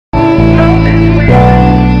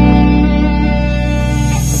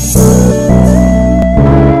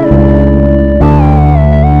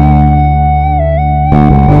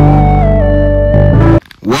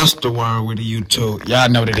the word with the YouTube? Y'all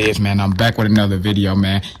know what it is, man. I'm back with another video,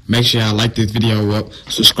 man. Make sure y'all like this video up.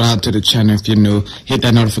 Subscribe to the channel if you're new. Hit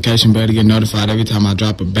that notification bell to get notified every time I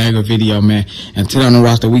drop a banger video, man. And today on the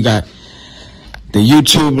roster, we got the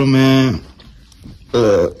YouTuber, man.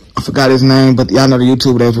 I forgot his name, but y'all know the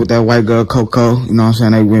YouTuber that was with that white girl, Coco. You know what I'm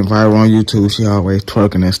saying? They went viral on YouTube. She always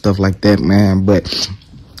twerking and stuff like that, man. But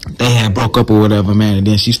they had broke up or whatever, man. And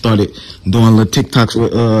then she started doing little TikToks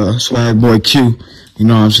with Swag Boy Q. You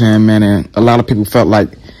know what I'm saying, man? And a lot of people felt like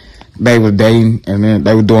they were dating, and then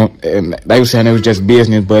they were doing, and they were saying it was just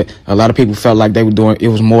business, but a lot of people felt like they were doing, it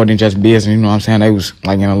was more than just business. You know what I'm saying? They was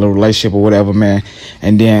like in a little relationship or whatever, man.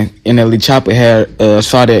 And then NLE Choppa had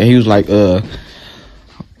saw that, and he was like,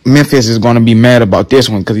 Memphis is going to be mad about this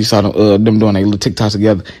one because he saw them doing a little TikToks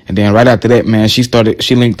together. And then right after that, man, she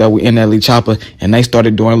linked up with NLE Choppa, and they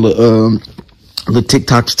started doing little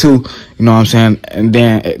TikToks too. You know what I'm saying? And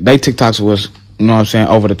then they TikToks was, you know what I'm saying,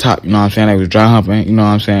 over the top. You know what I'm saying? They was dry humping. You know what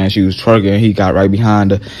I'm saying? She was twerking. He got right behind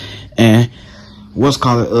her. And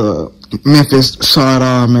Memphis saw it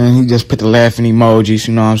all, man. He just put the laughing emojis.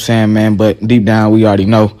 You know what I'm saying, man? But deep down, we already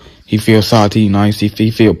know he feels salty. You know, he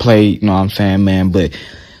feel played. You know what I'm saying, man? But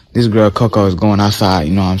this girl, Coco, is going outside,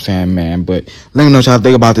 you know what I'm saying, man? But let me know what y'all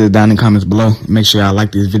think about this down in the comments below. Make sure y'all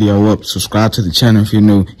like this video up. Subscribe to the channel if you're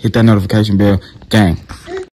new. Hit that notification bell. Gang.